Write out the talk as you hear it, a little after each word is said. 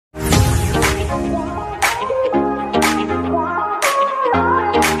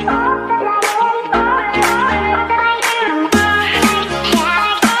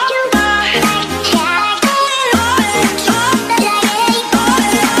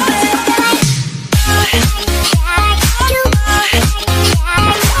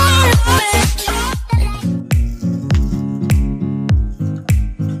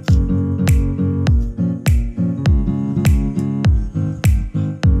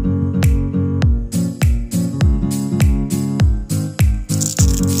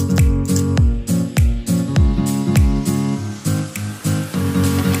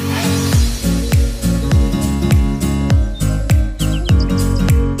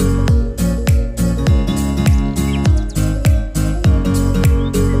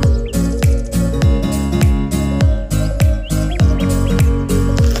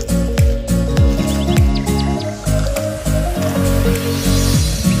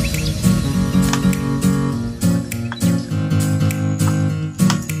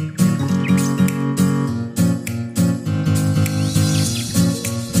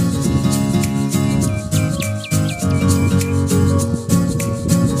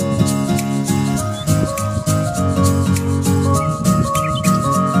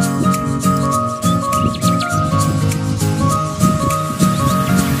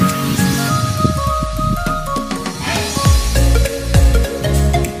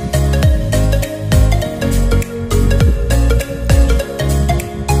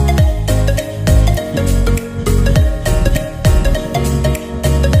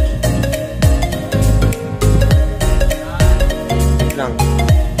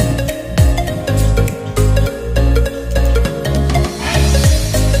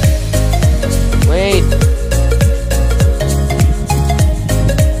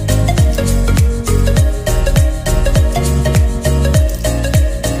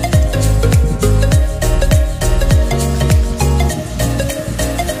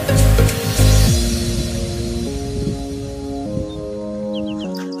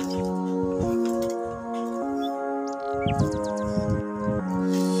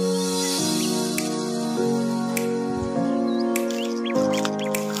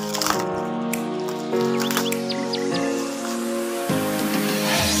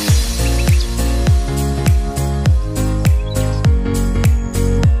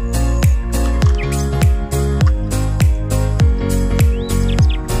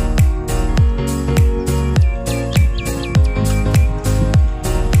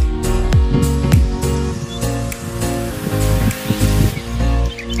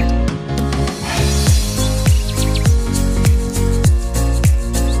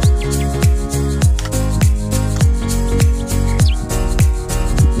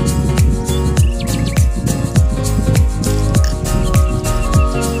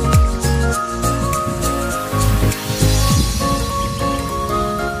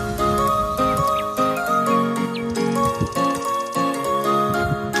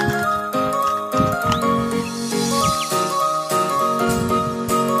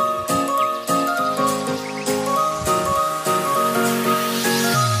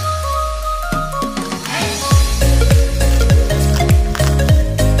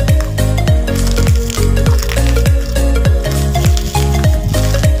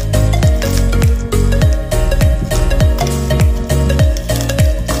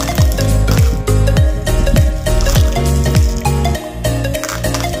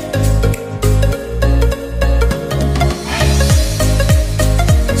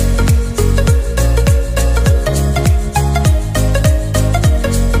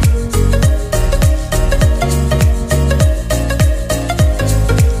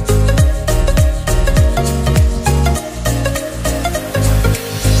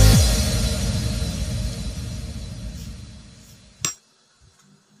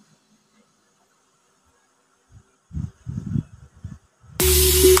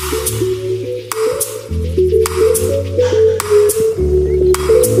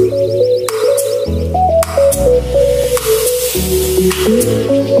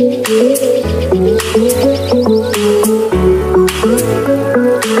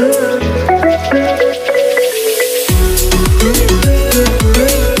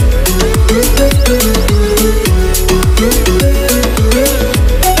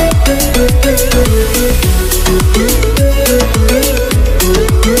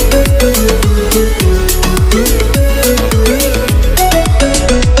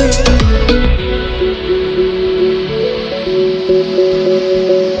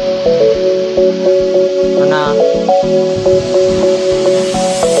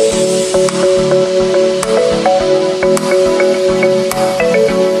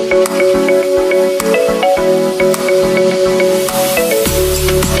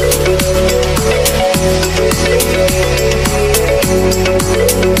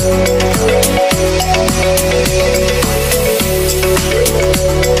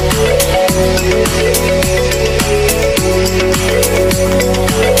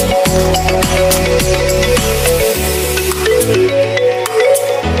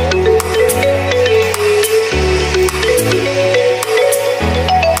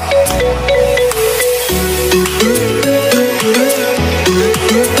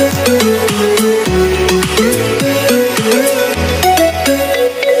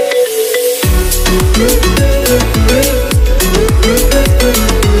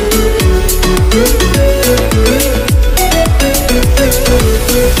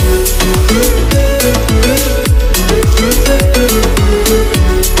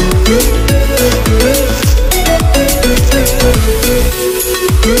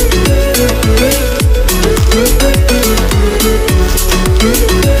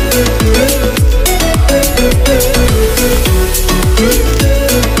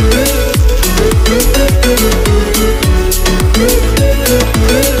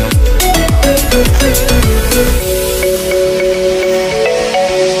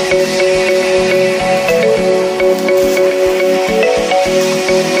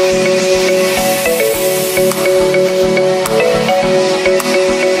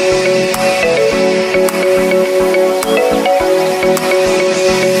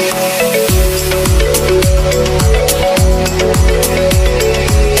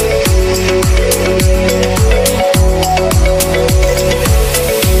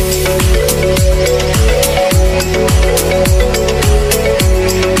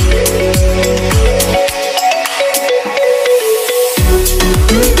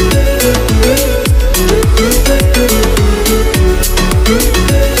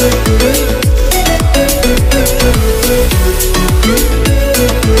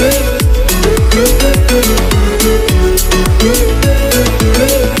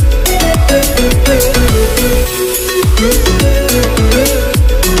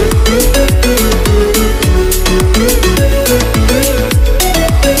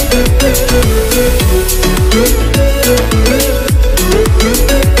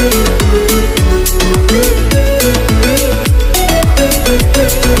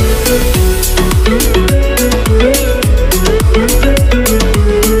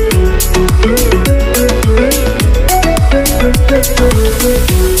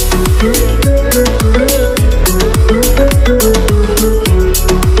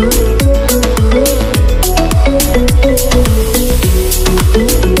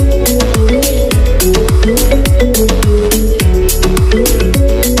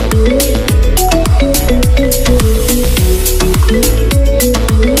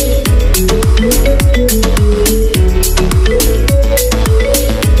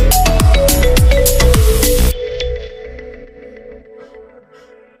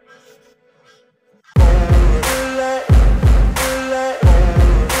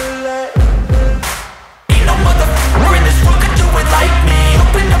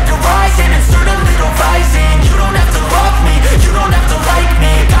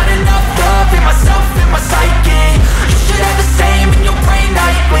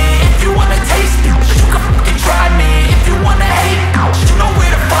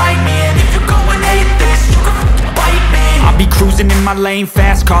my lane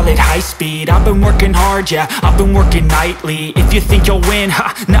fast, call it high speed. I've been working hard, yeah, I've been working nightly. If you think you'll win,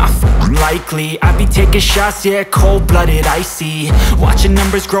 ha, nah, likely. I be taking shots, yeah, cold-blooded, icy. Watching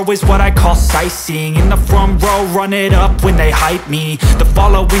numbers grow is what I call sightseeing. In the front row, run it up when they hype me. The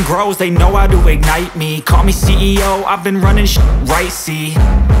following grows, they know how to ignite me. Call me CEO, I've been running shit right, see.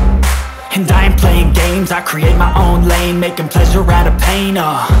 And I ain't playing games, I create my own lane, making pleasure out of pain,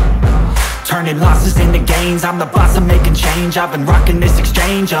 turning losses into gains. I'm the boss, I'm making change. I've been rocking this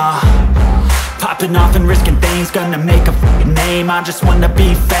exchange, popping off and risking things. Gonna make a f***ing name. I just wanna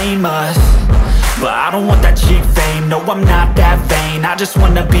be famous, but I don't want that cheap fame. No, I'm not that vain. I just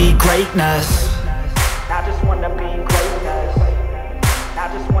wanna be greatness. I just wanna be greatness. I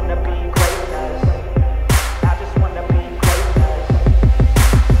just wanna be greatness. I just wanna be greatness.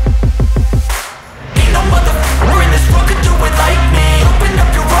 Ain't no motherfucker in this world could do it like me. Open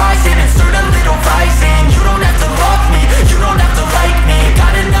up your eyes and insert a little rising. You don't have to love me, you don't have to like me.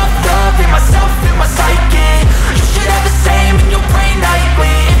 Got enough love in myself, in my psyche. You should have the same in your brain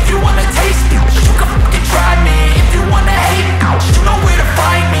nightly. If you wanna taste me, you can fucking try me. If you wanna hate me, you know where to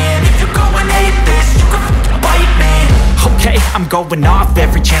find me. And if you go and hate this, you can fucking bite me. Okay, I'm going off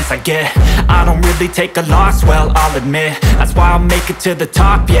every chance I get. I don't really take a loss, well, I'll admit. That's why I'll make it to the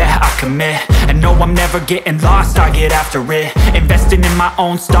top, yeah, I commit. And no, I'm never getting lost, I get after it. Investing in my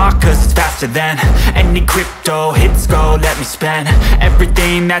own stock, cause it's faster than any crypto hits go, let me spend.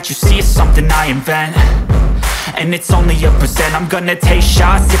 Everything that you see is something I invent, and it's only a percent. I'm gonna take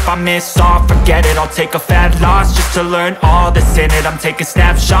shots, if I miss all, forget it. I'll take a fat loss just to learn all that's in it. I'm taking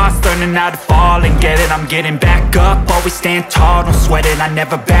snapshots, learning how to fall and get it. I'm getting back up, always stand tall, don't sweat it. I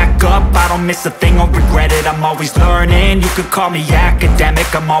never back up, I don't miss a thing or regret it. I'm always learning, you could call me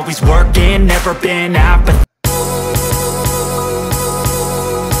academic. I'm always working, never been apathetic.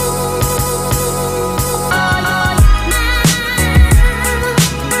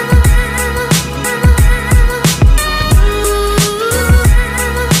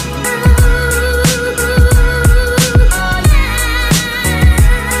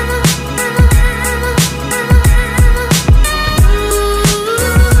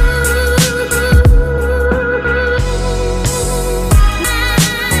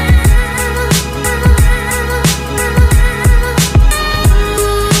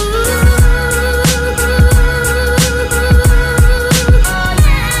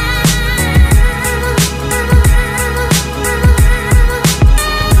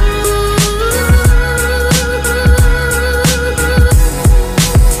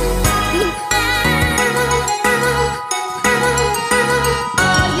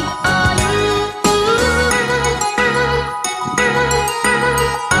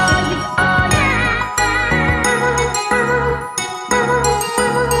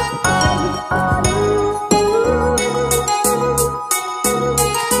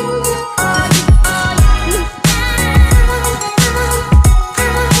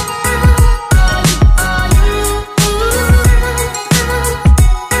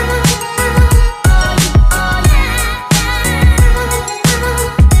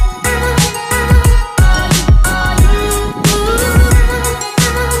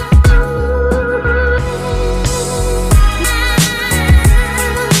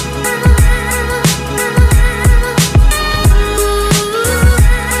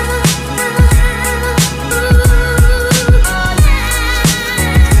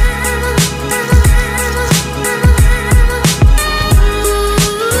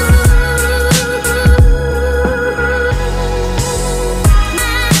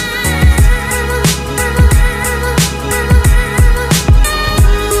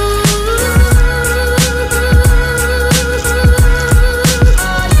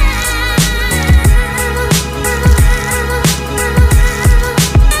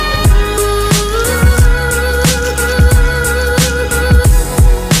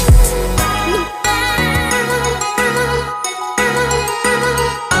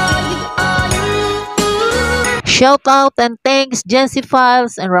 Shout out and thanks Jency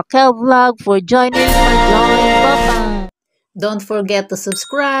Files and Raquel Vlog for joining my join button. Don't forget to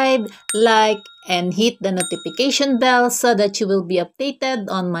subscribe, like, and hit the notification bell so that you will be updated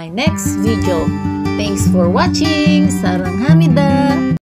on my next video. Thanks for watching. Sarang Hamida.